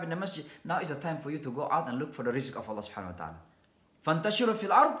i'tikaf in the masjid. Now is the time for you to go out and look for the rizq of Allah subhanahu wa ta'ala. فَانْتَشِرُوا فِي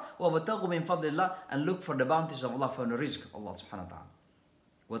الْأَرْضِ وَابْتَغُوا مِنْ فَضْلِ اللَّهِ, and look for the bounties of Allah, for the rizq of Allah subhanahu wa ta'ala.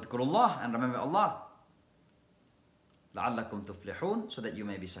 وَاذْكُرُوا, and remember Allah. لَعَلَّكُمْ تُفْلِحُونَ, so that you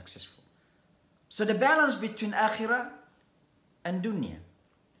may be successful. So the balance between akhirah and dunya,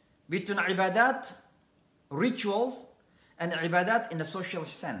 between ibadat, rituals, and ibadat in the social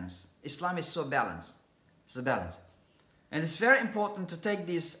sense, Islam is so balanced. It's a balance. And it's very important to take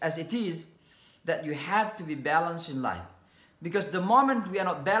this as it is, that you have to be balanced in life. Because the moment we are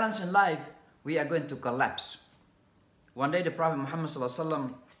not balanced in life, we are going to collapse. One day the Prophet Muhammad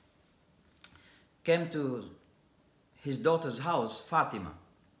ﷺ came to his daughter's house, Fatima,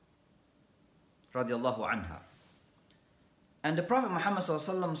 radiallahu anha. And the Prophet Muhammad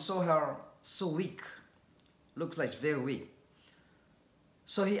ﷺ saw her so weak. Looks like very weak.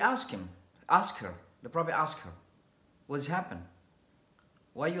 So he asked her, the Prophet asked her, what's happened?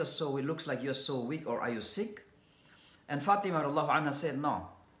 Why you are so weak? Looks like you are so weak, or are you sick? And Fatima radiallahu anha said, no,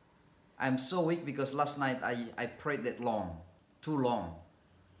 I'm so weak because last night I prayed that long, too long.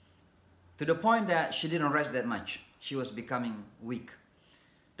 To the point that she didn't rest that much. She was becoming weak.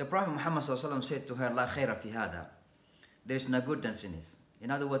 The Prophet Muhammad ﷺ said to her, La khaira fi hada. There is no goodness in this.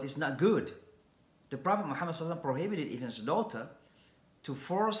 In other words, it's not good. The Prophet Muhammad ﷺ prohibited even his daughter to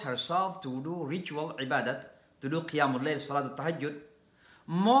force herself to do ritual ibadat, to do qiyamul layl, salatul tahajjud,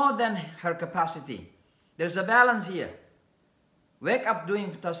 more than her capacity. There's a balance here. Wake up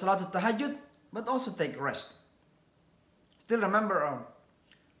doing salatul tahajjud, but also take rest. Still remember,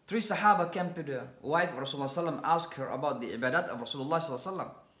 3 Sahaba came to the wife of Rasulullah ﷺ, asked her about the ibadat of Rasulullah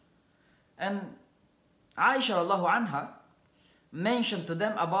ﷺ. And Aisha radiallahu anha mentioned to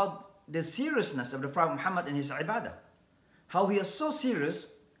them about the seriousness of the Prophet Muhammad in his ibadah. How he is so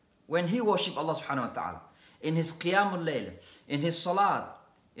serious when he worshipped Allah subhanahu wa ta'ala. In his qiyamul layl, in his salat.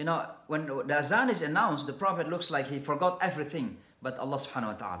 When the azan is announced, the Prophet looks like he forgot everything but Allah subhanahu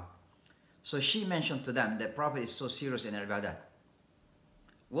wa ta'ala. So she mentioned to them that Prophet is so serious in ibadah.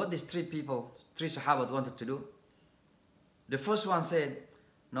 What these 3 Sahaba wanted to do? The first one said,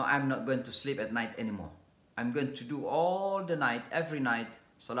 no, I'm not going to sleep at night anymore. I'm going to do all the night, every night,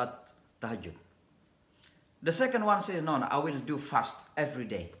 salat tahajjud. The second one says, no, I will do fast every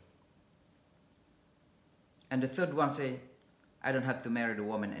day. And the third one says, I don't have to marry the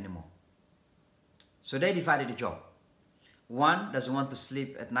woman anymore. So they divided the job. One doesn't want to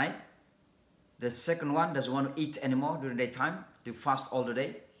sleep at night. The second one doesn't want to eat anymore during the daytime, to fast all the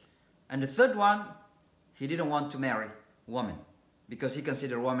day. And the third one, he didn't want to marry a woman because he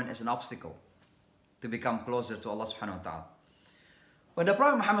considered woman as an obstacle to become closer to Allah subhanahu wa ta'ala. When the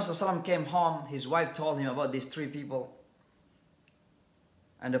Prophet Muhammad sallallahu alaihi wasallam came home, his wife told him about these three people.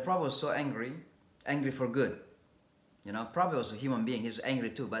 And the Prophet was so angry for good. You know, Prophet was a human being, he's angry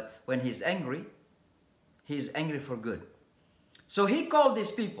too, but when he's angry for good. So he called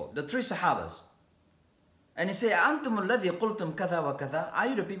these people, the three Sahabas, and he said, Antum alladhi qultum katha wa katha. Are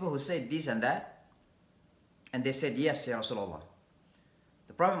you the people who said this and that? And they said, yes, Ya Rasulullah.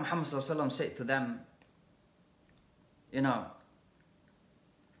 The Prophet Muhammad sallallahu alaihi wasallam said to them, you know,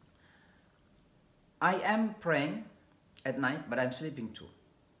 I am praying at night, but I'm sleeping too.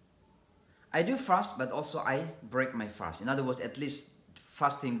 I do fast, but also I break my fast. In other words, at least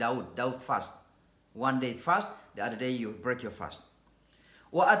fasting Dawood fast. One day fast, the other day you break your fast.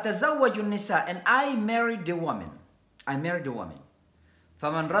 وَأَتَزَوَّجُ النِّسَاء, and I married the woman. فَمَنْ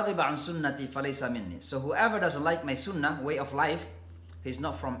رَغِبَ عَنْ سُنَّتِي فَلَيْسَ مِنِّي. So whoever doesn't like my sunnah, way of life, he's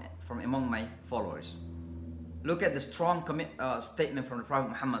not from among my followers. Look at the strong statement from the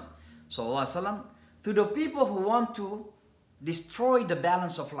Prophet Muhammad sallallahu alaihi wasallam to the people who want to destroy the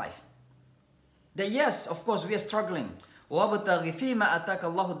balance of life. That yes, of course, we are struggling. وَابْتَغِ فِي مَا أَتَاكَ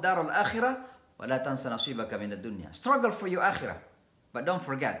اللَّهُ الدَّارَ الْآخِرَةَ وَلَا تَنْسَ نَصِيبَكَ مِنَ الدُّنْيَا. Struggle for your akhirah, but don't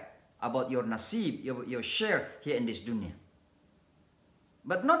forget about your nasib, your share here in this dunya.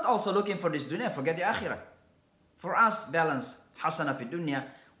 But not also looking for this dunya, forget the akhirah. For us, balance, حسنة في الدنيا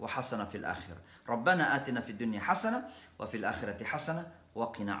وحسنة في الآخرة. ربنا آتنا في الدنيا حسنة وفي الآخرة حسنة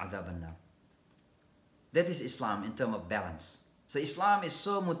وقنا عذاب النار. That is Islam in terms of balance. So Islam is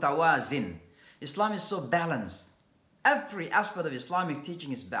so mutawazin. Islam is so balanced. Every aspect of Islamic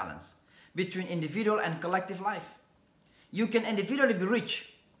teaching is balanced between individual and collective life. You can individually be rich.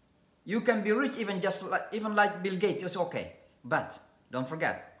 You can be rich even like Bill Gates. It's okay. But don't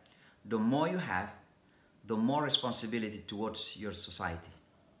forget, the more you have, the more responsibility towards your society.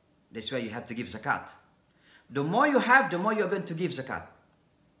 That's why you have to give zakat. The more you have, the more you're going to give zakat.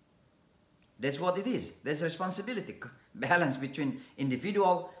 That's what it is. There's responsibility, balance between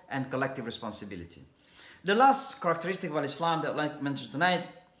individual and collective responsibility. The last characteristic of Islam that I'd like to mention tonight,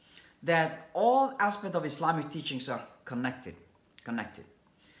 that all aspects of Islamic teachings are connected.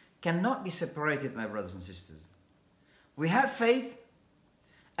 Cannot be separated, my brothers and sisters. We have faith,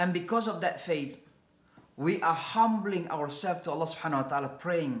 and because of that faith, we are humbling ourselves to Allah subhanahu wa ta'ala,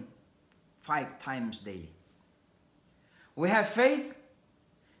 praying 5 times daily. We have faith.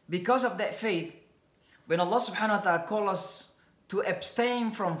 Because of that faith, when Allah subhanahu wa ta'ala calls us to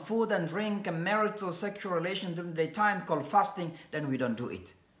abstain from food and drink and marital sexual relation during the time called fasting, then we don't do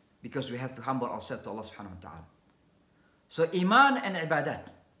it. Because we have to humble ourselves to Allah subhanahu wa ta'ala. So Iman and Ibadat.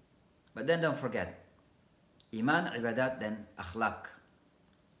 But then don't forget, Iman, Ibadat, then Akhlaq.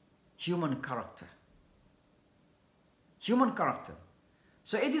 Human character. Human character.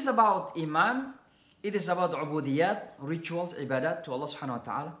 So it is about Iman, it is about ubudiyat, rituals, ibadat to Allah subhanahu wa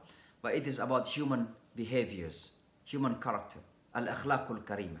ta'ala, but it is about human behaviors, human character, al-akhlaqul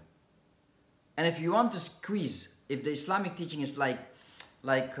karima. And if you want to squeeze, if the Islamic teaching is like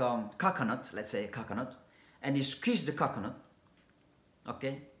coconut, let's say a coconut, and you squeeze the coconut,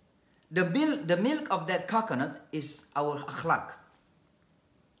 okay, the milk of that coconut is our akhlaq.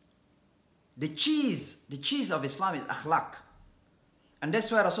 The cheese of Islam is akhlaq. And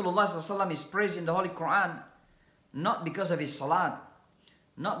that's why Rasulullah ﷺ is praised in the Holy Quran, not because of his salat,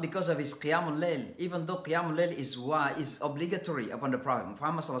 not because of his qiyamul layl, even though qiyamul layl is obligatory upon the Prophet.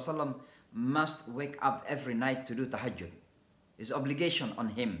 Muhammad ﷺ must wake up every night to do tahajjud. It's obligation on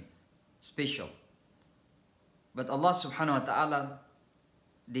him, special. But Allah subhanahu wa ta'ala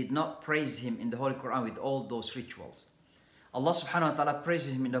did not praise him in the Holy Quran with all those rituals. Allah subhanahu wa ta'ala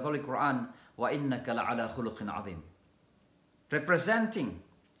praises him in the Holy Quran, وَإِنَّكَ لَعَلَى خُلُقٍ عَظِيمٍ. Representing,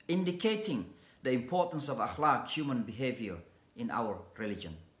 indicating the importance of akhlaq, human behavior in our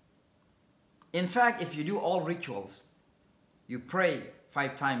religion. In fact, if you do all rituals, you pray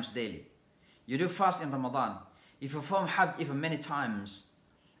 5 times daily, you do fast in Ramadan, if you perform Hajj even many times,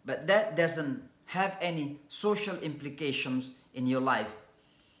 but that doesn't have any social implications in your life,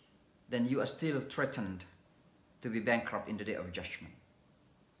 then you are still threatened to be bankrupt in the Day of Judgment.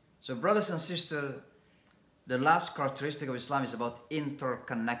 So brothers and sisters, the last characteristic of Islam is about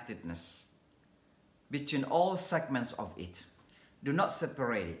interconnectedness between all segments of it. Do not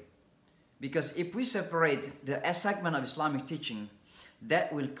separate it. Because if we separate the segment of Islamic teachings,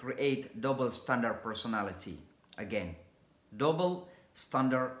 that will create double standard personality. Again, double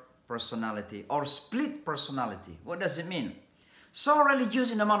standard personality or split personality. What does it mean? So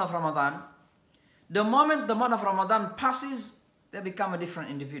religious in the month of Ramadan, The moment the month of Ramadan passes, they become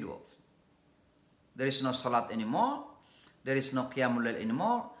different individuals. There is no salat anymore. There is no qiyamul layl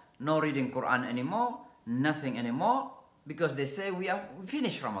anymore. No reading Quran anymore. Nothing anymore. Because they say we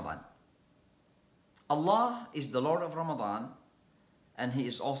finished Ramadan. Allah is the Lord of Ramadan, and He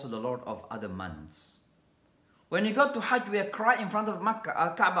is also the Lord of other months. When you go to Hajj, we are crying in front of Makkah,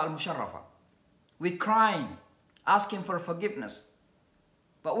 Al-Kaaba al-Musharrafa. We're crying, asking for forgiveness.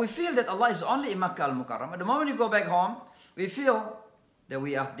 But we feel that Allah is only in Makkah al-Mukarramah. The moment you go back home, we feel that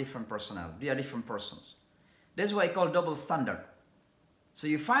we are different personalities. We are different persons. That's why I call double standard. So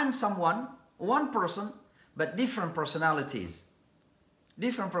you find someone, one person, but different personalities.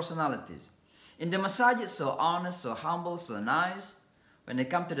 Different personalities. In the masajid, so honest, so humble, so nice. When they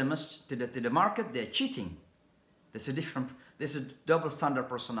come to the market, they're cheating. There's a double standard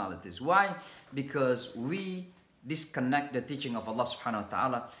personalities. Why? Because we disconnect the teaching of Allah subhanahu wa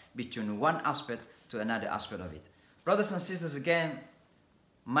ta'ala between one aspect to another aspect of it. Brothers and sisters, again,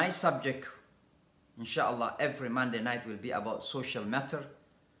 my subject, inshallah, every Monday night will be about social matter.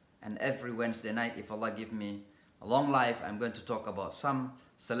 And every Wednesday night, if Allah give me a long life, I'm going to talk about some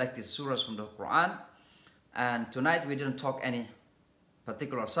selected surahs from the Quran. And tonight we didn't talk any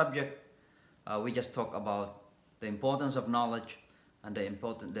particular subject. We just talk about the importance of knowledge and the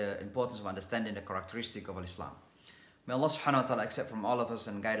importance of understanding the characteristic of Islam. May Allah subhanahu wa ta'ala accept from all of us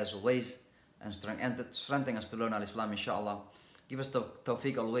and guide us always and strengthen us to learn Al-Islam, inshallah. Give us the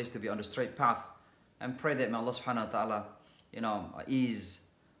tawfiq always to be on the straight path, and pray that may Allah subhanahu wa ta'ala,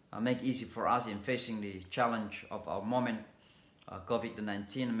 make easy for us in facing the challenge of our moment,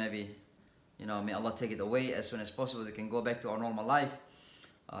 COVID-19. Maybe, may Allah take it away as soon as possible. We can go back to our normal life.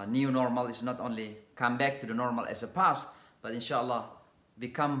 New normal is not only come back to the normal as a past, but inshallah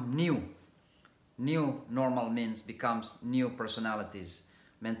become new. New normal means becomes new personalities.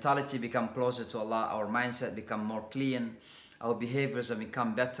 Mentality become closer to Allah. Our mindset become more clean. Our behaviors have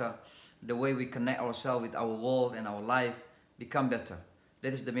become better. The way we connect ourselves with our world and our life become better.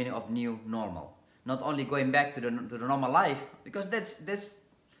 That is the meaning of new normal. Not only going back to the normal life, because there's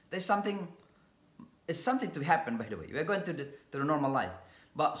something. It's something to happen, by the way. We are going to the normal life.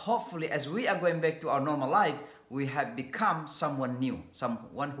 But hopefully, as we are going back to our normal life, we have become someone new,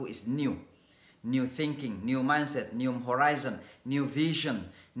 someone who is new. New thinking, new mindset, new horizon, new vision,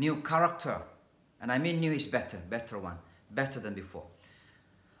 new character. And I mean new is better one, better than before.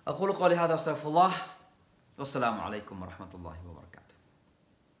 أقول قولي هذا أستغفر الله والسلام عليكم ورحمة الله وبركاته.